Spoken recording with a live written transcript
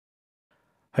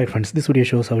Hi friends, this video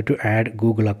shows how to add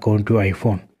Google account to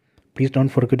iPhone. Please don't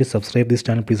forget to subscribe this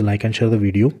channel. Please like and share the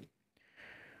video.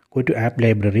 Go to app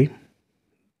library,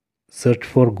 search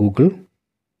for Google,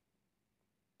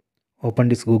 open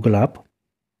this Google app,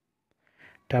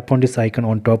 tap on this icon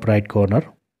on top right corner,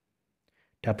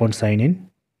 tap on sign in,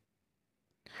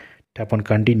 tap on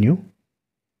continue.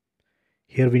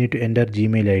 Here we need to enter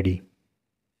Gmail ID.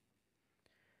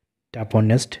 Tap on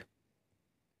next.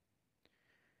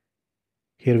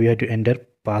 Here we have to enter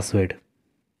password.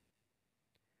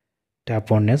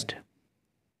 Tap on next.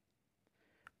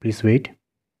 Please wait.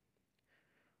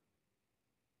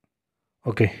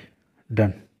 Okay,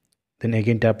 done. Then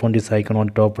again tap on this icon on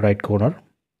top right corner.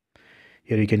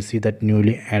 Here you can see that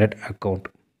newly added account.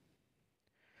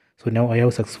 So now I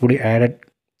have successfully added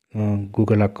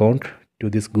Google account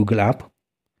to this Google app.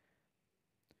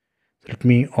 So let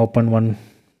me open one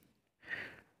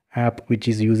app which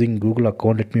is using Google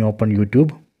account. Let me open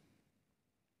YouTube.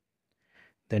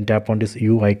 Then tap on this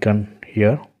U icon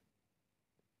here.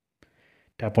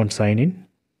 Tap on sign in.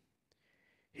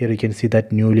 Here you can see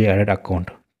that newly added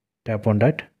account. Tap on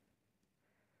that.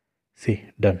 See,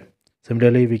 done.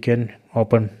 Similarly, we can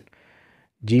open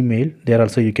Gmail. There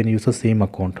also you can use the same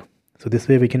account. So this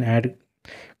way we can add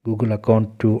Google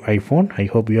account to iPhone. I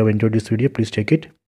hope you have enjoyed this video. Please check it.